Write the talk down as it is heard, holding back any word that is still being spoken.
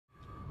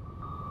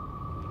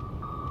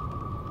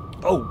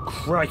Oh,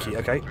 crikey,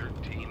 okay.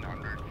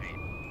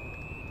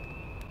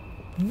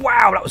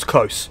 Wow, that was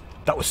close.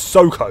 That was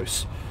so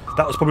close.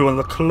 That was probably one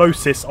of the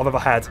closest I've ever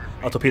had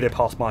a torpedo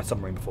past my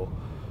submarine before.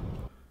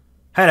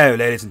 Hello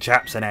ladies and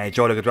chaps, and a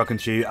jolly good welcome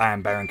to you. I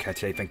am Baron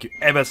Quertier. Thank you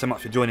ever so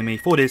much for joining me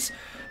for this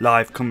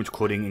live comment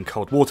recording in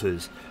cold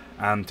waters.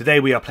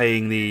 Today we are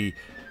playing the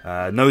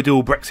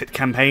no-deal Brexit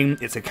campaign.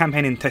 It's a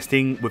campaign in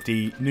testing with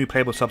the new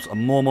Playable Subs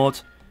on more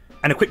mod.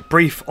 And a quick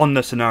brief on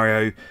the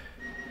scenario.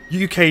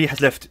 UK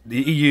has left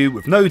the EU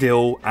with no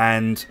deal,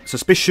 and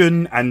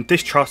suspicion and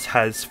distrust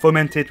has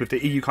fomented with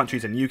the EU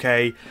countries and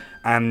UK,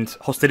 and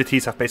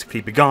hostilities have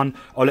basically begun.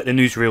 I'll let the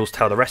newsreels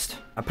tell the rest.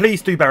 And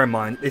please do bear in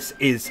mind, this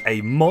is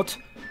a mod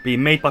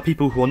being made by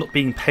people who are not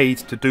being paid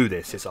to do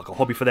this. It's like a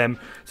hobby for them.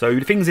 So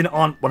the things in it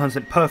aren't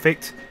 100%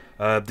 perfect.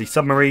 The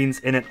submarines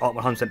in it aren't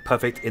 100%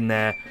 perfect in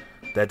their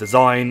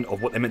design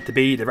of what they're meant to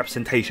be, their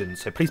representation.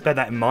 So please bear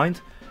that in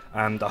mind,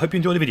 and I hope you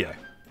enjoy the video.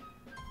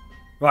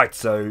 Right,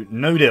 so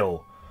no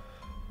deal.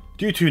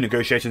 Due to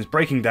negotiations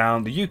breaking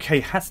down, the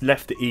UK has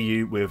left the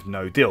EU with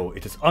no deal.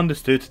 It is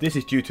understood this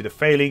is due to the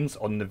failings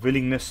on the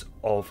willingness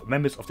of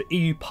members of the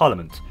EU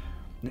Parliament.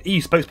 The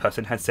EU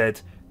spokesperson has said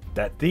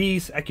that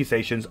these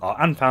accusations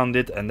are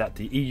unfounded and that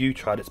the EU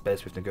tried its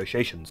best with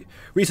negotiations.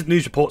 Recent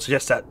news reports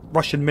suggest that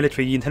Russian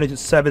military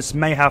intelligence service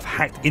may have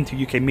hacked into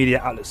UK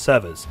media outlet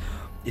servers.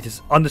 It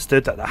is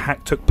understood that the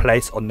hack took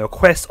place on the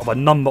request of a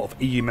number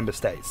of EU member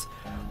states.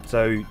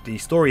 So the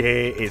story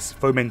here is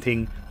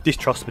fomenting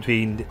distrust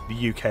between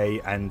the UK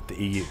and the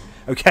EU.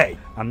 Okay,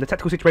 the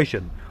tactical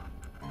situation.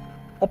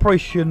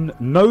 Operation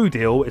No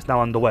Deal is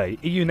now underway.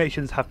 EU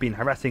nations have been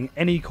harassing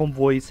any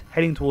convoys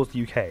heading towards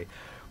the UK.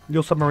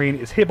 Your submarine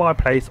is hereby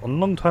placed on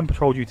long-term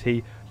patrol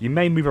duty. You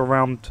may move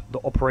around the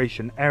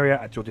operation area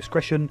at your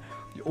discretion.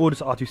 The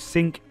orders are to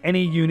sink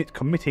any unit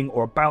committing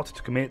or about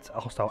to commit a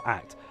hostile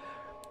act.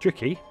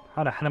 Tricky.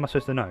 How the hell am I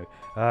supposed to know?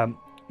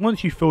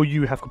 Once you feel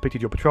you have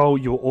completed your patrol,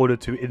 you are ordered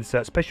to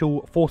insert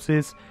special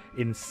forces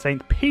in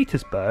St.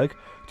 Petersburg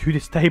to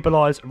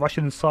destabilize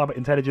Russian cyber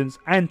intelligence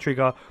and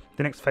trigger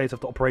the next phase of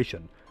the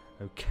operation.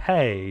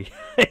 Okay,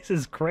 this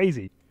is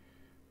crazy.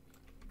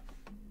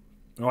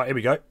 Alright, here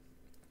we go.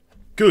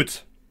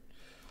 Good.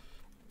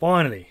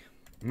 Finally,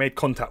 made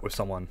contact with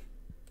someone.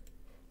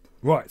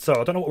 Right, so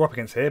I don't know what we're up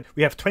against here.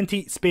 We have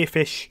 20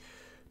 spearfish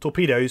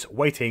torpedoes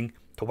waiting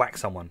to whack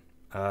someone.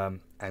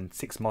 And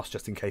 6 moss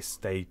just in case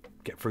they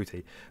get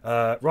fruity.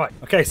 Right,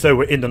 okay, so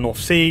we're in the North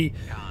Sea.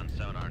 Con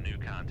sonar, new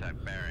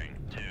contact bearing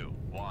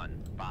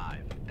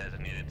 215,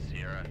 designated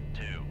Sierra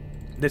 2.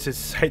 This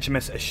is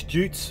HMS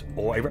Astute,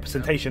 or a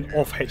representation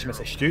of HMS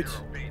Astute,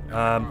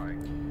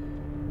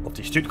 of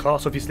the Astute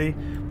class, obviously.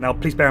 Now,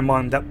 please bear in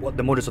mind that what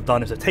the modders have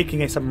done is they're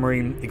taking a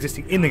submarine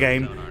existing in the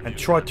game and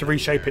tried to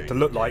reshape it to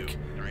look like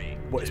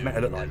what it's meant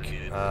to look like.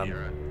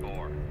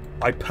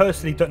 I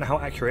personally don't know how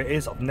accurate it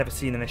is. I've never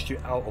seen an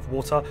Astute out of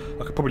water.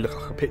 I could probably look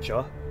like a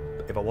picture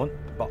if I want,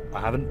 but I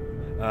haven't.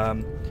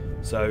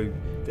 So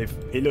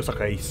it looks like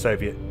a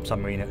Soviet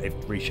submarine that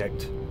they've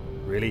reshaped,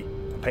 really,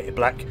 and painted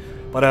black.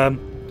 But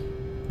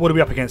what are we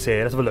up against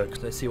here? Let's have a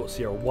look. Let's see what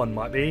Sierra 1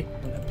 might be.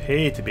 Doesn't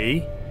appear to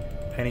be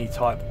any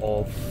type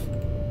of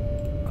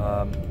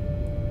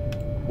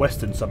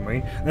Western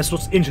submarine. And that's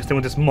what's interesting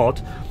with this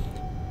mod.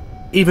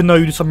 Even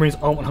though the submarines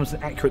aren't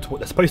 100% accurate to what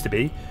they're supposed to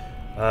be,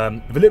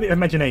 with a little bit of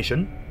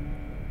imagination,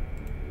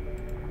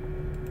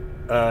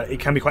 it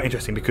can be quite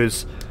interesting,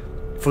 because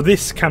for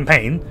this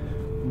campaign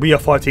we are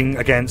fighting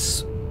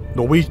against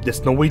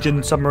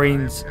Norwegian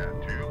submarines,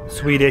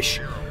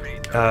 Swedish,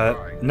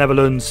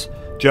 Netherlands,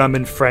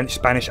 German, French,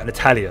 Spanish and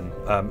Italian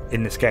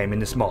in this game, in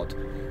this mod.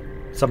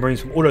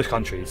 Submarines from all those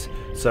countries,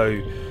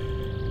 so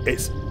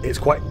it's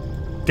quite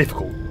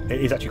difficult. It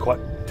is actually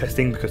quite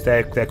testing, because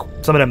they're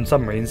some of them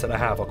submarines that I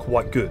have are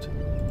quite good.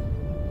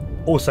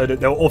 Also,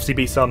 there will obviously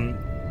be some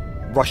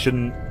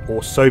Russian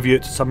or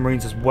Soviet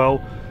submarines as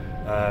well.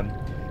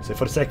 So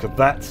for the sake of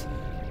that,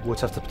 we'll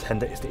just have to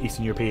pretend that it's the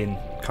Eastern European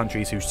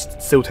countries who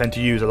still tend to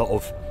use a lot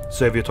of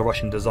Soviet or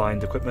Russian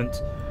designed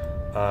equipment.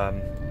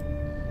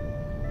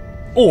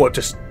 Or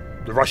just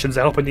the Russians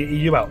are helping the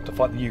EU out to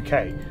fight the UK.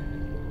 A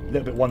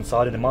little bit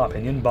one-sided in my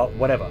opinion, but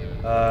whatever.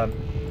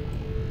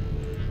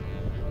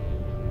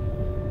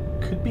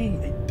 Could be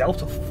a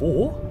Delta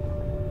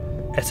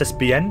 4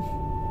 SSGN.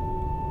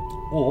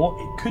 Or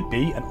it could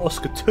be an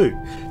Oscar II.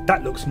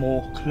 That looks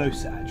more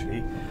closer,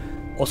 actually.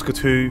 Oscar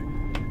II,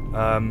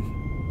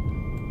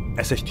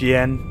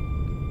 SSGN.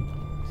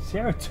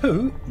 Sierra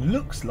 2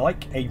 looks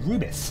like a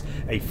Rubis,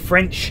 a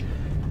French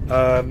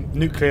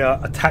nuclear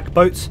attack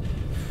boat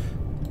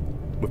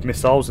with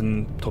missiles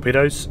and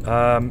torpedoes.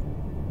 Yeah,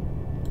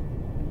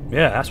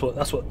 that's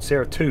what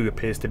Sierra 2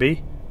 appears to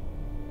be.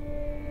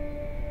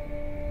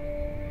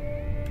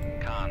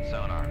 Con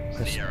sonar,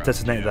 Let's Sierra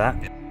designate 2.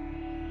 that.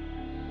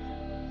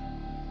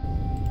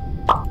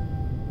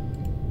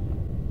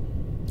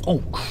 Oh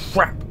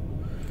crap!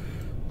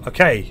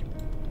 Okay,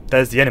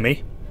 there's the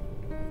enemy.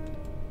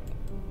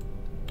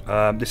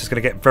 This is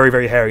going to get very,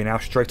 very hairy now,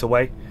 straight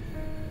away.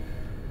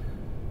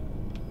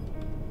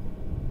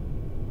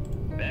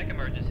 Back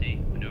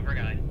emergency, maneuver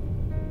guide.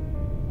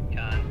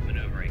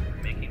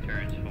 Making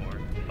turns for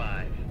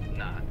 5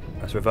 knots.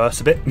 Let's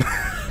reverse a bit,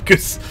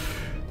 because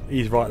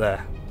he's right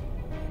there.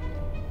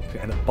 He's going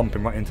to end up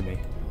bumping right into me.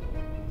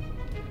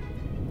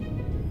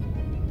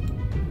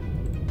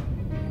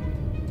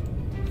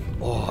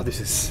 Oh, this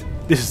is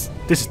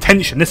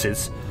tension. This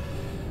is.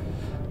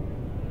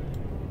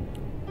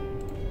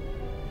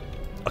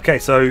 Okay,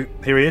 so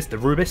here he is, the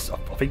Rubis. I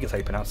think it's how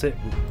you pronounce it.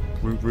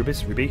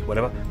 Rubi,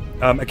 whatever.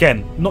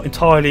 Again, not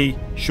entirely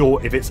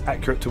sure if it's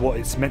accurate to what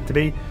it's meant to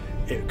be.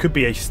 It could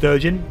be a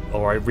sturgeon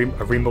or a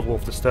remodel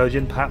of the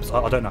sturgeon, perhaps.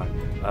 I don't know.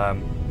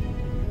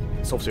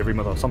 It's obviously a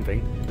remodel of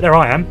something. But there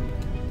I am,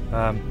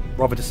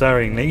 rather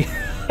discerningly,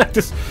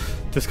 just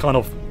kind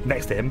of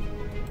next to him.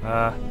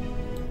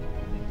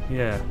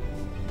 Yeah.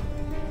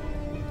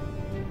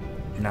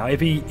 Now, if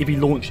he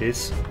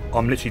launches,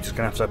 I'm literally just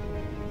gonna have to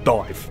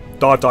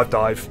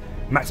dive,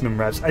 maximum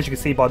revs. As you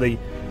can see by the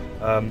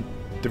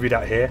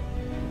readout here,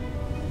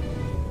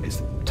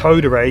 his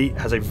towed array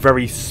has a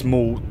very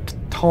small,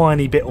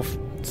 tiny bit of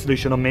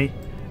solution on me,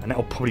 and that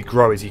will probably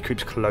grow as he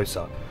creeps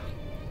closer.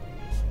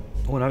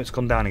 Oh no, it's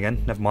gone down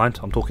again. Never mind,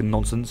 I'm talking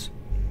nonsense.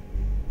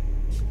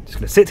 Just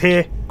gonna sit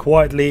here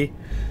quietly,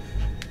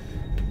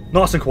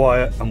 nice and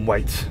quiet, and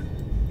wait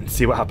and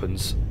see what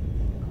happens.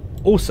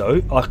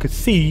 Also, I could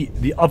see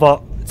the other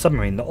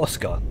submarine, the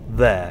Oscar,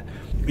 there.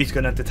 He's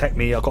going to detect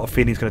me. I've got a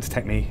feeling he's going to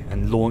detect me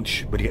and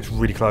launch when he gets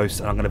really close,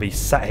 and I'm going to be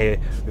sat here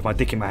with my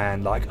dick in my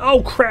hand like,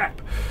 oh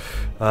crap!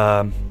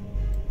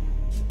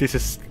 This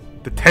is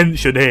the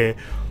tension here.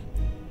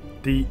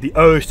 The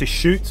urge to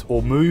shoot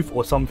or move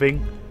or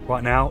something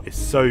right now is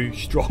so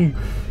strong.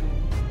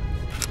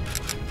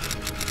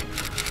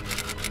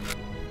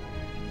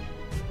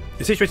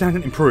 The situation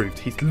hasn't improved.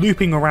 He's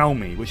looping around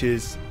me, which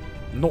is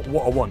not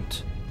what I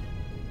want.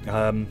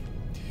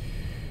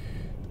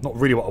 Not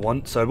really what I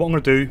want. So what I'm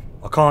going to do,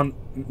 I can't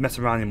mess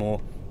around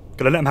anymore.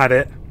 Going to let him have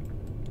it.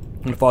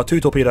 I'm going to fire 2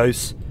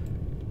 torpedoes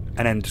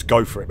and then just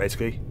go for it,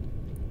 basically.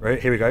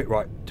 Right, here we go.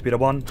 Right, torpedo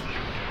 1.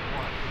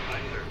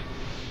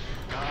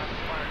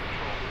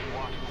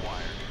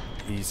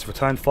 He's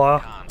returned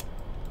fire.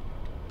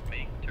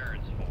 Make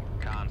turns for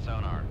con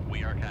sonar.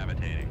 We are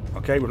cavitating.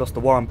 Okay, we lost the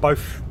wire on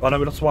both. Oh no,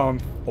 we lost the wire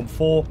on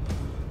 4.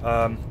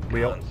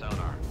 We are.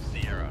 Sonar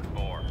Sierra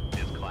 4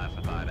 is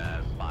classified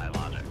as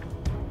biologic.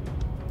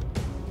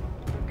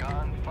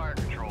 Con fire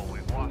control.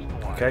 We've lost the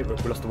wire. Okay,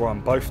 we lost the wire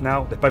on both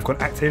now. They've both gone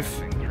active.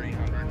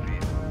 300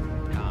 feet.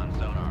 Con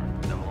sonar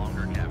no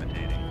longer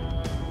cavitating.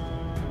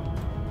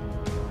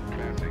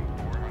 Passing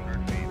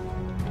 400 feet.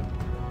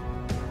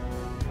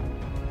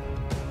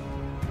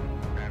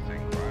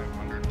 Passing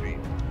 500 feet.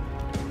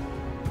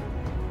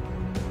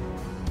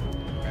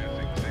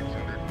 Passing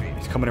 600 feet.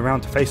 He's coming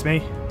around to face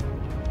me.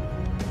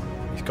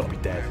 He's got to be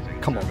dead.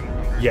 Come on.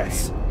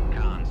 Yes.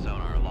 Con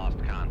sonar lost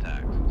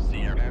contact.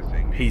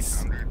 Sierra.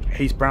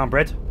 He's brown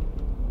bread.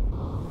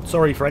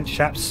 Sorry, French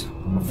chaps.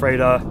 I'm afraid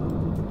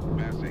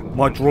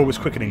my draw was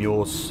quicker than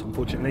yours,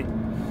 unfortunately.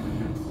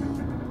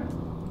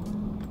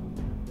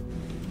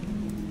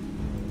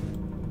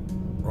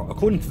 Right,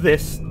 according to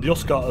this, the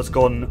Oscar has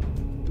gone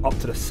up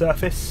to the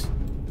surface.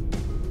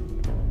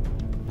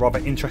 Rather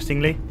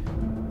interestingly.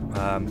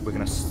 We're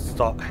going to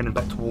start heading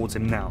back towards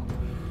him now.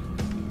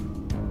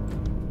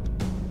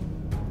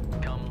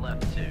 Come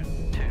left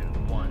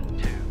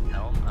 2-2-1-2.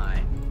 Helm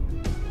aye.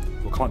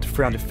 We'll come up to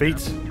 300 feet.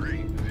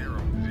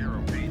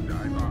 300 feet.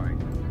 Dive aye.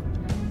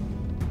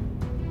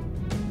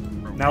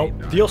 Now,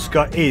 the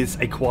Oscar is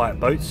a quiet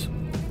boat.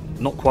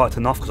 Not quiet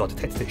enough because I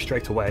detected it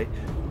straight away.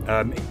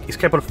 It's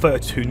capable of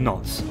 32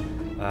 knots.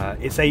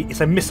 It's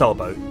a missile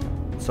boat,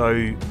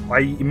 so I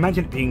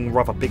imagine it being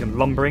rather big and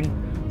lumbering,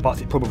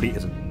 but it probably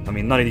isn't. I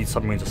mean, none of these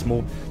submarines are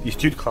small. The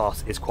Astute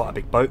class is quite a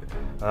big boat,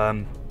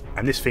 and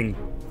this thing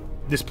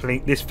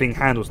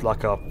handles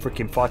like a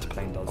freaking fighter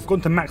plane does. I've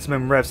gone to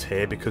maximum revs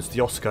here because the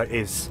Oscar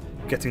is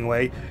getting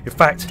away. In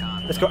fact,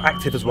 let's go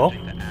active as well.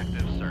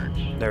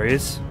 There he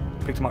is.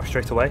 Picked him up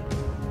straight away.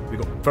 We've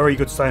got very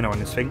good sonar on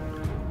this thing.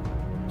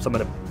 Some of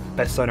the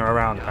best sonar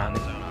around,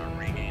 apparently.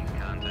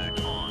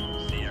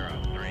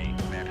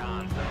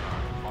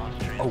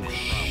 Oh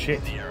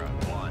shit.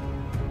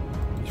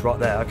 He's right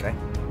there, okay.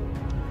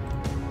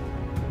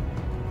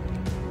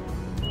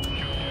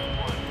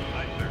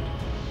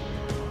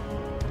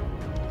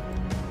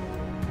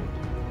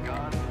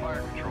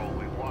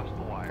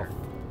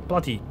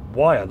 Bloody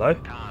wire though.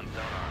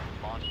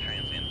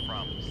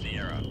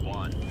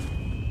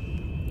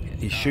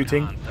 He's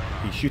shooting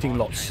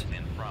lots.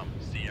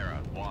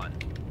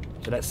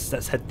 So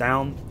let's head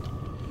down.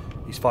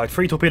 He's fired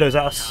 3 torpedoes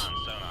at us.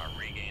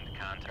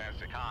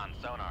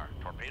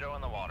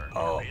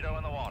 Oh.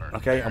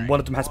 Okay, and one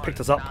of them has picked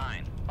us up.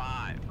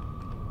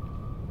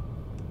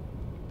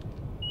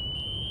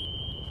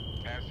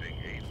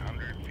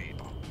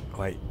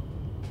 Wait.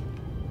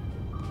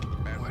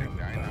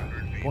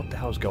 What the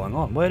hell's going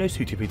on? Where are those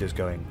 2 torpedoes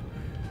going?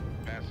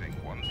 Passing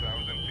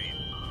 1,000 feet.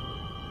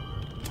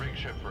 Rig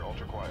shift for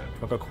ultra quiet.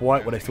 If I go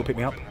quiet, will they still pick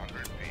me up?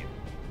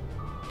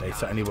 They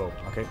certainly will.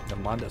 Okay,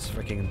 never mind. That's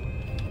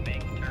freaking.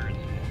 Make turns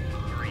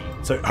 3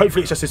 So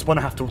hopefully it's just this one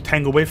I have to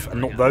tangle with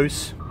and not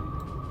those.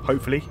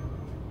 Hopefully.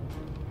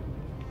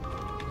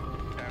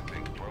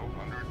 Passing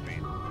 1,200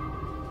 feet.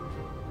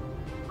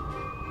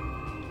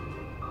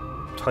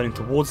 Turning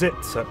towards it,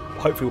 so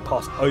hopefully will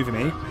pass over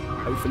me.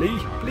 Hopefully,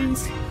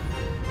 please.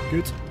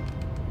 Good.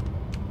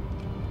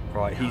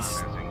 Right, he's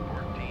Passing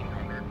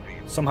 1,400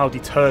 feet. somehow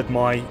deterred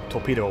my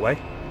torpedo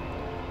away.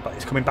 But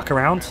it's coming back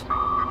around.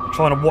 I'm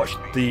trying to watch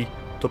the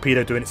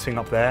torpedo doing its thing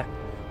up there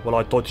while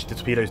I dodge the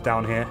torpedoes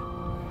down here.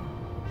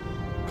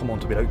 Come on,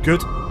 torpedo.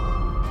 Good.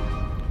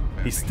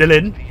 He's still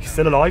in. He's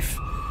still alive.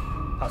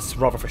 That's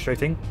rather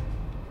frustrating.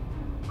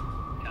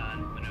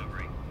 Con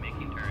maneuvering,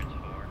 making turns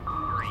for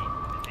 3,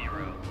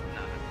 0,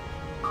 nothing.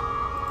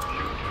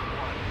 Shoot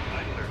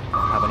 1,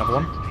 I'll have another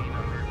one.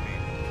 1,600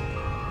 feet.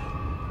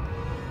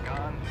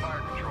 Con fire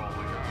control,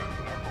 we got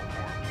knuckle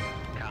forms.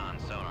 Con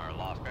sonar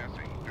lost.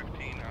 Passing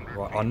 1,500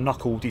 Right, feet. our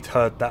knuckle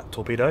deterred that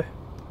torpedo.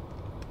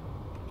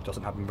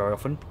 Doesn't happen very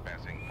often.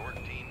 Passing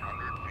 1,400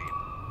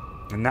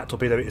 feet. And that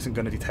torpedo isn't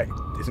going to detect,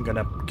 isn't going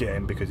to get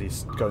him because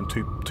he's going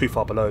too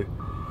far below.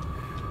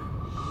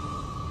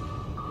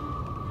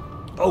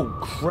 Oh,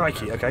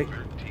 crikey, okay.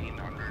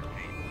 1,300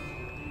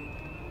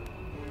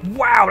 feet.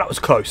 Wow, that was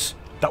close.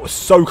 That was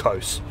so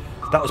close.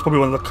 That was probably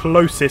one of the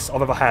closest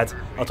I've ever had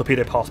a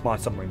torpedo past my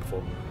submarine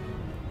before.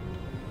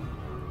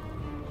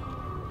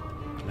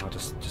 Now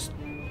just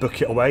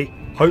book it away.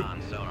 Hope.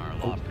 Con sonar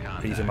Oh, lost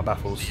contact. he's in my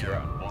baffles. 0,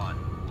 Yeah. 1.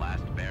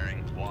 Last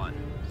bearing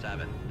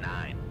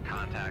 179.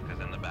 Contact is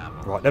in the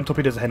baffle. Right, them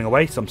torpedoes are heading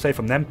away, so I'm safe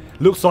from them.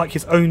 Looks like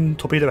his own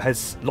torpedo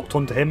has locked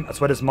onto him as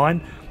well as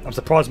mine. I'm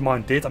surprised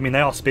mine did. I mean,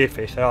 they are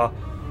spearfish. They are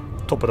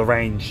top of the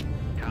range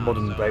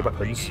modern day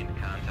weapons. Regained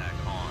contact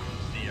on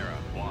Sierra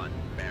 1,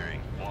 bearing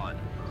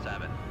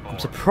 174. I'm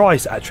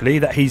surprised actually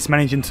that he's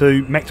managing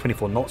to make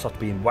 24 knots after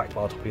being whacked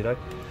by a torpedo.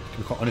 To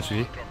be quite honest with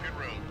you.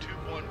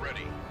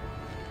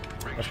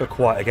 Let's go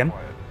quiet again.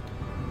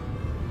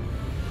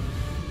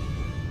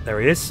 There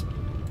he is.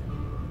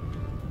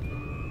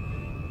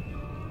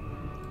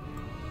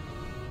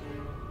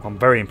 I'm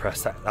very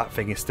impressed that that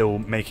thing is still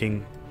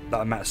making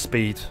that amount of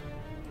speed.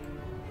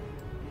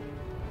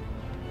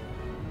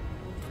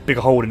 Big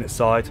hole in its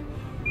side.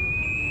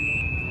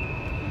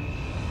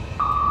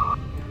 Oh,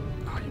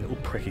 you little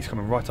prick, he's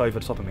coming right over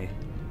the top of me.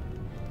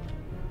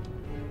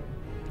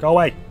 Go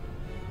away.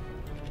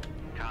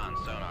 Con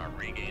sonar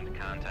regained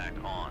contact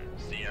on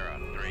Sierra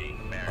 3,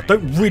 bearing. I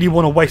don't really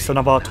want to waste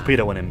another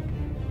torpedo on him.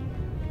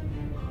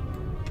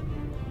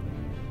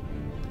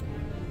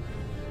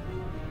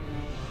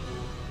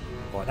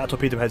 Right, that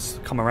torpedo has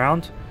come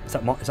around. Is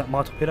that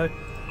my torpedo?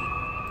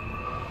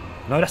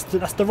 No, that's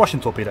the Russian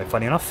torpedo,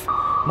 funny enough.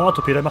 My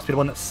torpedo must be the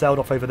one that sailed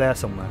off over there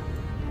somewhere.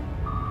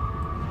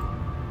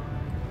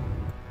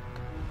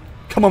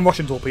 Come on,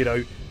 Russian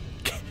torpedo.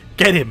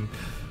 Get him!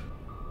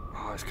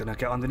 Oh, he's going to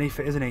get underneath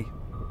it, isn't he?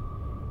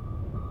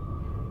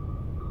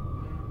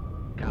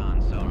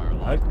 Con sonar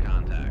lost Nope.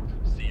 contact.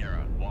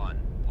 Sierra 1,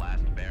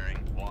 last bearing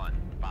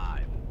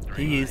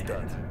 153. He is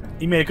dead.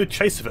 He made a good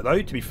chase of it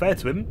though, to be fair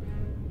to him.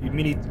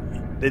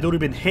 They'd already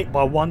been hit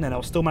by one and I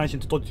was still managing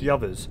to dodge the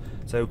others.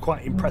 So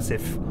quite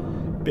impressive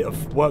bit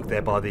of work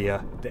there by the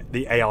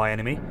AI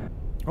enemy.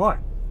 Right,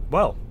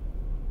 well.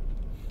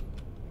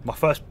 My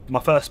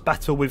first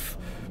battle with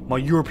my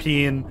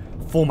European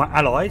former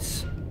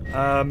allies.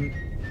 And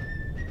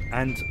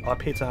I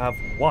appear to have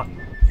won.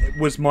 It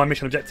was my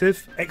mission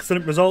objective.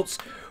 Excellent results.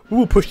 We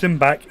will push them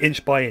back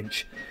inch by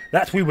inch.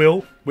 That we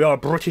will. We are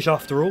British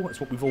after all. That's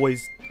what we've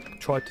always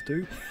tried to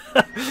do.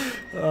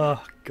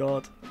 Oh,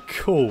 God.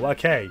 Cool,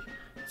 okay.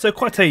 So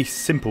quite a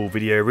simple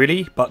video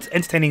really, but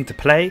entertaining to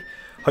play.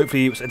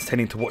 Hopefully it was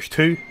entertaining to watch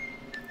too.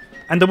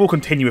 And I will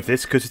continue with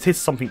this because it is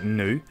something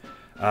new.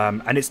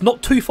 And it's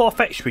not too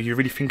far-fetched when you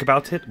really think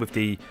about it with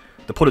the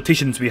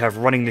politicians we have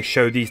running this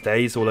show these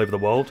days all over the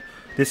world.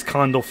 This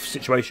kind of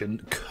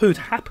situation could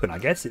happen, I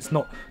guess. It's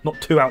not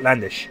too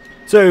outlandish.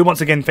 So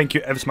once again, thank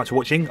you ever so much for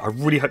watching. I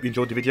really hope you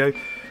enjoyed the video.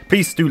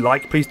 Please do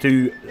like, please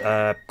do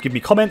give me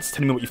comments,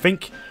 tell me what you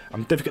think.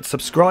 Don't forget to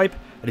subscribe.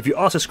 And if you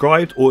are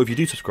subscribed, or if you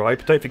do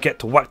subscribe, don't forget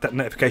to whack that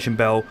notification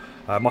bell.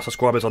 My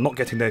subscribers are not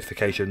getting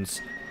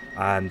notifications,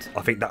 and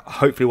I think that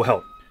hopefully will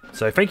help.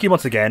 So thank you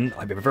once again.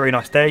 I hope you have a very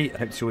nice day, and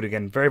hope to see you all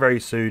again very, very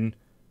soon.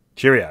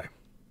 Cheerio.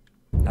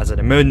 As an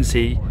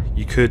emergency,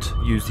 you could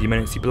use the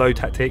emergency blow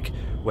tactic,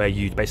 where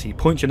you basically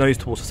point your nose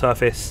towards the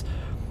surface,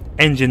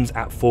 engines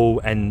at full,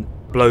 and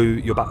blow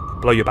your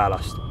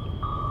ballast,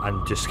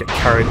 and just get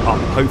carried up.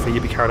 Hopefully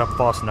you'll be carried up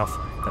fast enough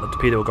that the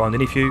torpedo will go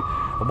underneath you,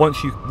 and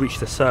once you reach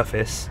the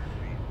surface,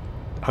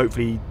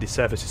 hopefully the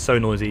surface is so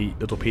noisy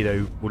the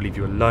torpedo will leave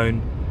you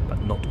alone,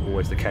 but not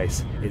always the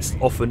case. It's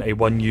often a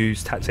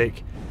one-use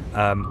tactic,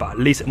 but at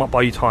least it might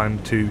buy you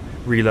time to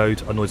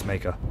reload a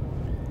noisemaker.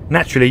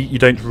 Naturally, you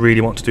don't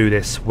really want to do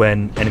this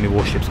when enemy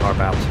warships are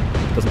about.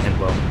 It doesn't end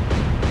well.